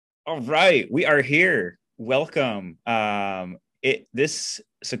All right, we are here. Welcome. This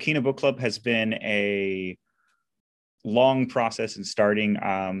Sukina Book Club has been a long process in starting.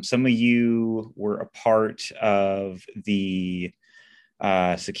 Some of you were a part of the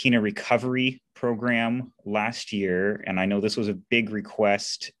Sukina Recovery Program last year, and I know this was a big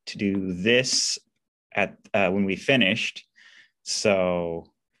request to do this at when we finished. So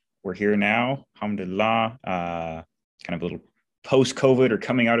we're here now. Alhamdulillah. Kind of a little post-COVID or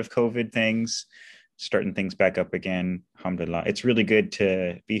coming out of COVID things, starting things back up again. Alhamdulillah. It's really good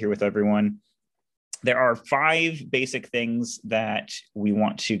to be here with everyone. There are 5 basic things that we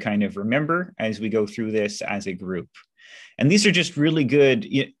want to kind of remember as we go through this as a group. And these are just really good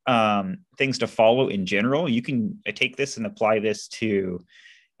things to follow in general. You can take this and apply this to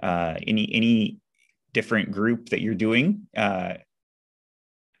any different group that you're doing.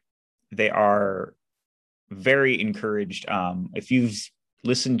 They are very encouraged. If you've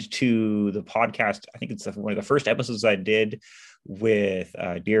listened to the podcast, I think it's one of the first episodes I did with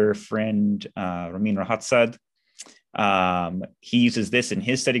dear friend Ramin Rahatsad. He uses this in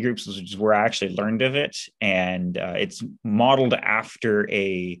his study groups, which is where I actually learned of it. And it's modeled after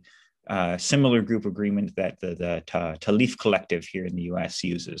a similar group agreement that the Talif Collective here in the US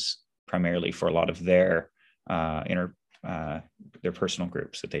uses primarily for a lot of their their personal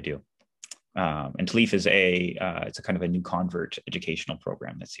groups that they do. And Talif is it's a kind of a new convert educational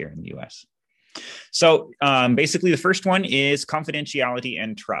program that's here in the US. So basically the first one is confidentiality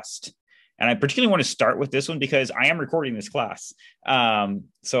and trust. And I particularly want to start with this one because I am recording this class.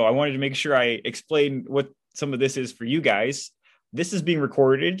 So I wanted to make sure I explain what some of this is for you guys. This is being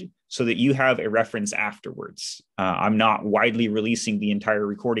recorded so that you have a reference afterwards. I'm not widely releasing the entire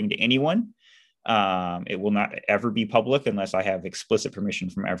recording to anyone. It will not ever be public unless I have explicit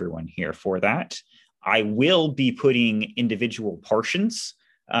permission from everyone here for that. I will be putting individual portions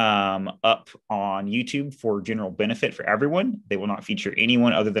up on YouTube for general benefit for everyone. They will not feature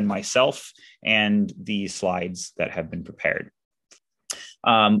anyone other than myself and the slides that have been prepared.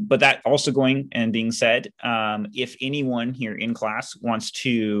 But that also going and being said, if anyone here in class wants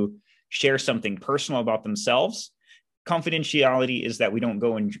to share something personal about themselves, confidentiality is that we don't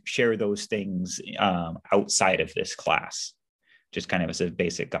go and share those things outside of this class, just kind of as a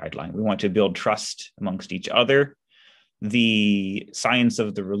basic guideline. We want to build trust amongst each other. The science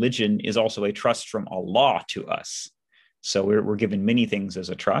of the religion is also a trust from Allah to us. So we're given many things as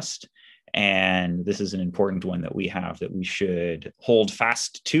a trust. And this is an important one that we have that we should hold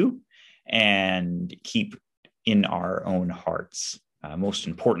fast to and keep in our own hearts, most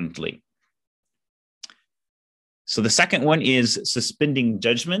importantly. So the second one is suspending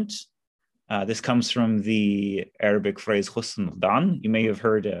judgment. This comes from the Arabic phrase husn al-dhan. You may have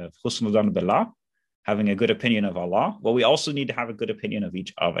heard of husn al-dhan billah, having a good opinion of Allah. Well, we also need to have a good opinion of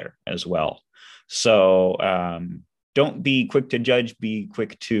each other as well. So don't be quick to judge, be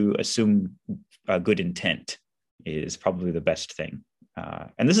quick to assume good intent is probably the best thing.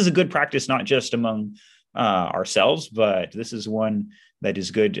 And this is a good practice, not just among ourselves, but this is one that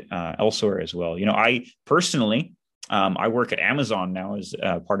is good elsewhere as well. You know, I personally, I work at Amazon now as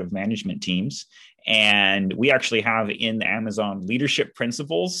part of management teams. And we actually have in the Amazon leadership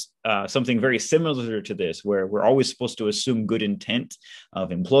principles something very similar to this, where we're always supposed to assume good intent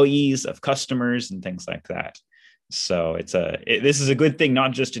of employees, of customers, and things like that. So this is a good thing,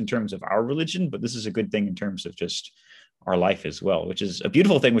 not just in terms of our religion, but this is a good thing in terms of just our life as well, which is a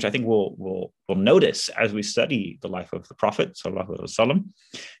beautiful thing, which I think we'll notice as we study the life of the Prophet, sallallahu alaihi wasallam,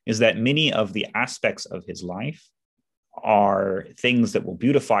 is that many of the aspects of his life are things that will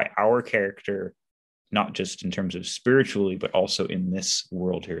beautify our character, not just in terms of spiritually, but also in this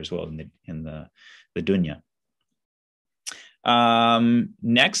world here as well, in the dunya.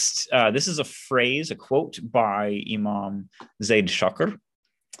 Next, this is a phrase, a quote by Imam Zaid Shakr.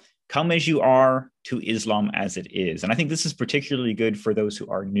 Come as you are to Islam as it is. And I think this is particularly good for those who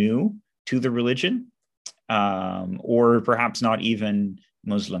are new to the religion, or perhaps not even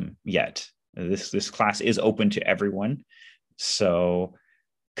Muslim yet. This class is open to everyone. So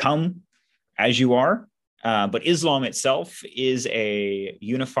come as you are. But Islam itself is a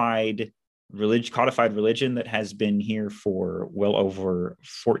unified religion, codified religion that has been here for well over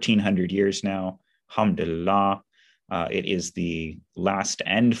 1,400 years now. Alhamdulillah. It is the last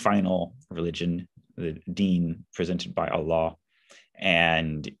and final religion, the deen presented by Allah.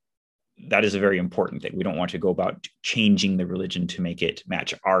 And that is a very important thing. We don't want to go about changing the religion to make it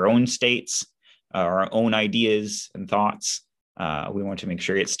match our own states, our own ideas and thoughts. We want to make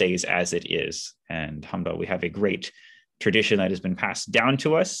sure it stays as it is. And alhamdulillah, we have a great tradition that has been passed down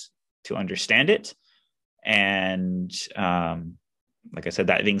to us to understand it. And like I said,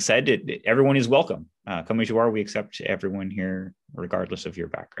 that being said, everyone is welcome. Come as you are. We accept everyone here, regardless of your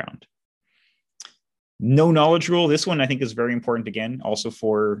background. No knowledge rule. This one I think is very important, again, also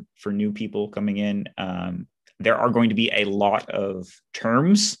for new people coming in. There are going to be a lot of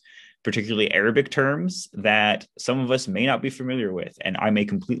terms, particularly Arabic terms, that some of us may not be familiar with, and I may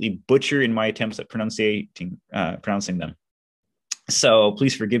completely butcher in my attempts at pronouncing them. So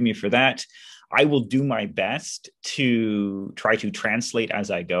please forgive me for that. I will do my best to try to translate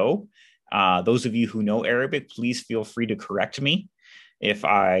as I go. Those of you who know Arabic, please feel free to correct me if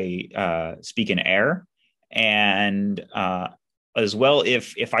I speak in error. And as well,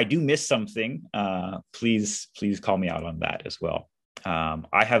 if I do miss something, please call me out on that as well.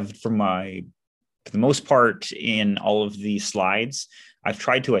 I have, for the most part, in all of the slides, I've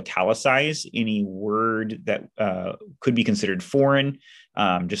tried to italicize any word that could be considered foreign,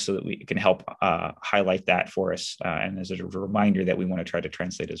 just so that we can help highlight that for us. And as a reminder that we want to try to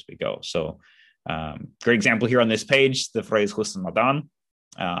translate as we go. So great example here on this page, the phrase "Husn Madan,"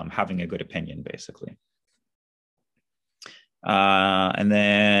 having a good opinion, basically. And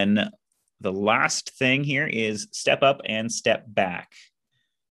then the last thing here is step up and step back.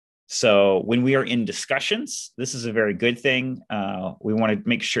 So when we are in discussions, this is a very good thing. We want to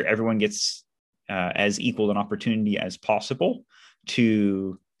make sure everyone gets as equal an opportunity as possible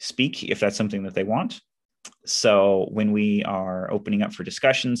to speak if that's something that they want. So when we are opening up for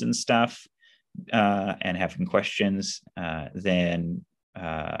discussions and stuff and having questions, then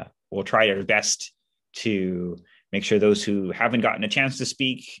we'll try our best to make sure those who haven't gotten a chance to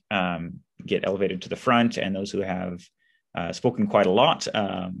speak get elevated to the front, and those who have spoken quite a lot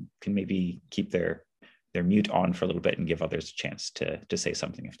can maybe keep their mute on for a little bit and give others a chance to say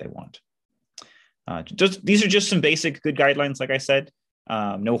something if they want. These are just some basic good guidelines, like I said.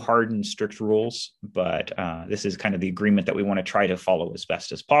 No hard and strict rules, but this is kind of the agreement that we want to try to follow as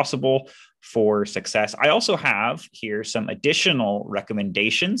best as possible for success. I also have here some additional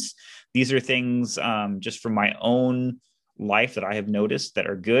recommendations. These are things just from my own life that I have noticed that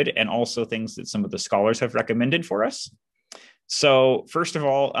are good, and also things that some of the scholars have recommended for us. So first of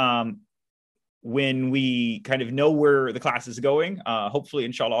all, when we kind of know where the class is going, hopefully,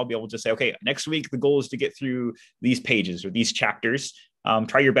 inshallah, I'll be able to say, okay, next week, the goal is to get through these pages or these chapters.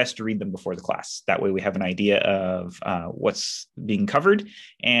 Try your best to read them before the class. That way we have an idea of what's being covered,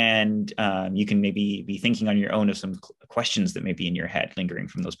 and you can maybe be thinking on your own of some questions that may be in your head lingering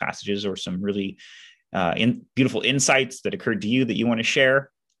from those passages, or some really beautiful insights that occurred to you that you want to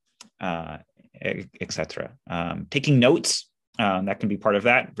share, etc. Taking notes, that can be part of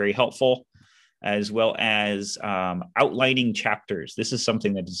that, very helpful, as well as outlining chapters. This is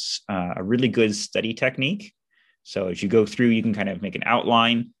something that is a really good study technique. So as you go through, you can kind of make an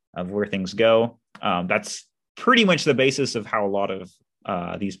outline of where things go. That's pretty much the basis of how a lot of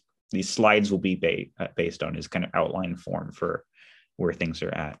these slides will be based on, is kind of outline form for where things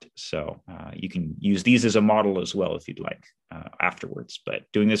are at. So you can use these as a model as well if you'd like afterwards. But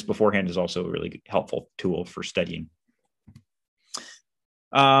doing this beforehand is also a really helpful tool for studying.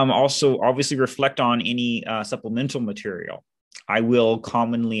 Also, obviously, reflect on any supplemental material. I will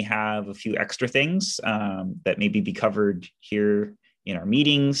commonly have a few extra things that maybe be covered here in our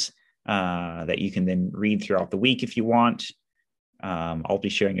meetings that you can then read throughout the week if you want. I'll be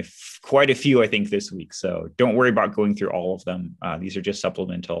sharing quite a few, I think, this week. So don't worry about going through all of them. These are just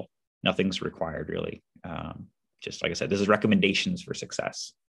supplemental. Nothing's required, really. Just like I said, this is recommendations for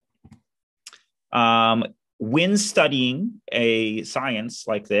success. When studying a science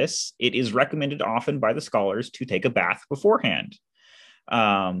like this, it is recommended often by the scholars to take a bath beforehand.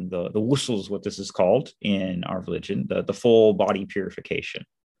 The ghusl is what this is called in our religion, the full body purification.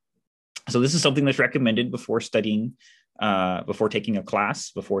 So this is something that's recommended before studying, before taking a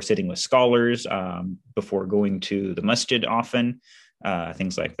class, before sitting with scholars, before going to the masjid often,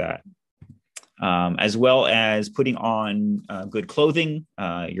 things like that. As well as putting on good clothing,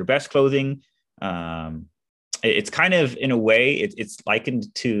 your best clothing. It's kind of, in a way, it's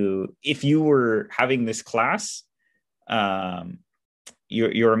likened to if you were having this class,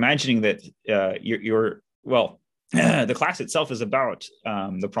 you're imagining that the class itself is about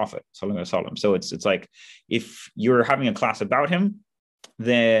the Prophet Sallallahu Alaihi Wasallam. So it's like if you're having a class about him,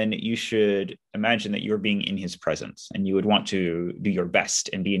 then you should imagine that you're being in his presence, and you would want to do your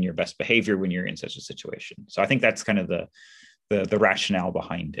best and be in your best behavior when you're in such a situation. So I think that's kind of the rationale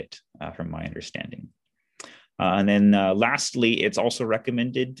behind it, from my understanding. And then lastly, it's also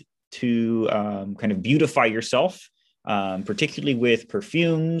recommended to kind of beautify yourself, particularly with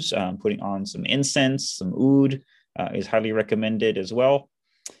perfumes. Putting on some incense, some oud is highly recommended as well.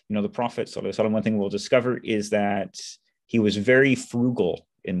 You know, the Prophet Sallallahu Alaihi Wasallam, one thing we'll discover is that he was very frugal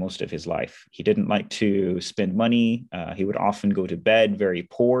in most of his life. He didn't like to spend money. He would often go to bed very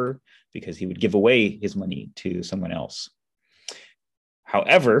poor because he would give away his money to someone else.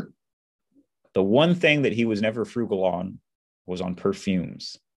 However, the one thing that he was never frugal on was on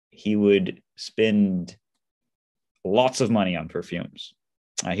perfumes. He would spend lots of money on perfumes.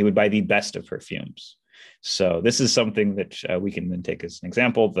 He would buy the best of perfumes. So this is something that we can then take as an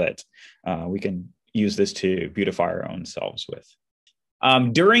example that we can use this to beautify our own selves with.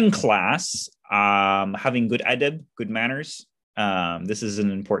 During class, having good adab, good manners, this is an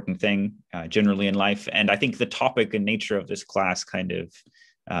important thing generally in life. And I think the topic and nature of this class kind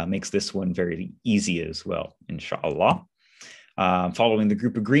of makes this one very easy as well, inshallah. Following the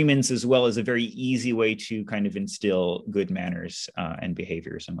group agreements as well is a very easy way to kind of instill good manners and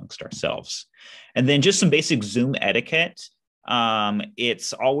behaviors amongst ourselves. And then just some basic Zoom etiquette.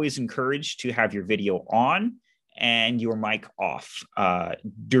 It's always encouraged to have your video on and your mic off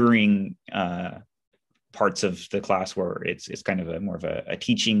during parts of the class where it's kind of more of a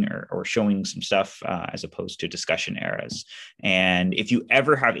teaching or showing some stuff as opposed to discussion eras. And if you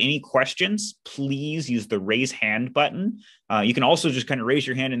ever have any questions, please use the raise hand button. You can also just kind of raise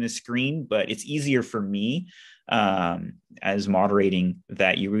your hand in the screen, but it's easier for me as moderating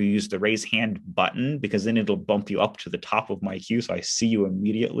that you use the raise hand button, because then it'll bump you up to the top of my queue. So I see you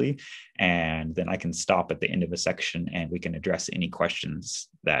immediately, and then I can stop at the end of a section and we can address any questions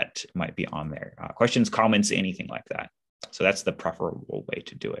that might be on there. Questions, comments, anything like that. So that's the preferable way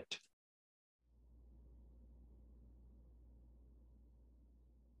to do it.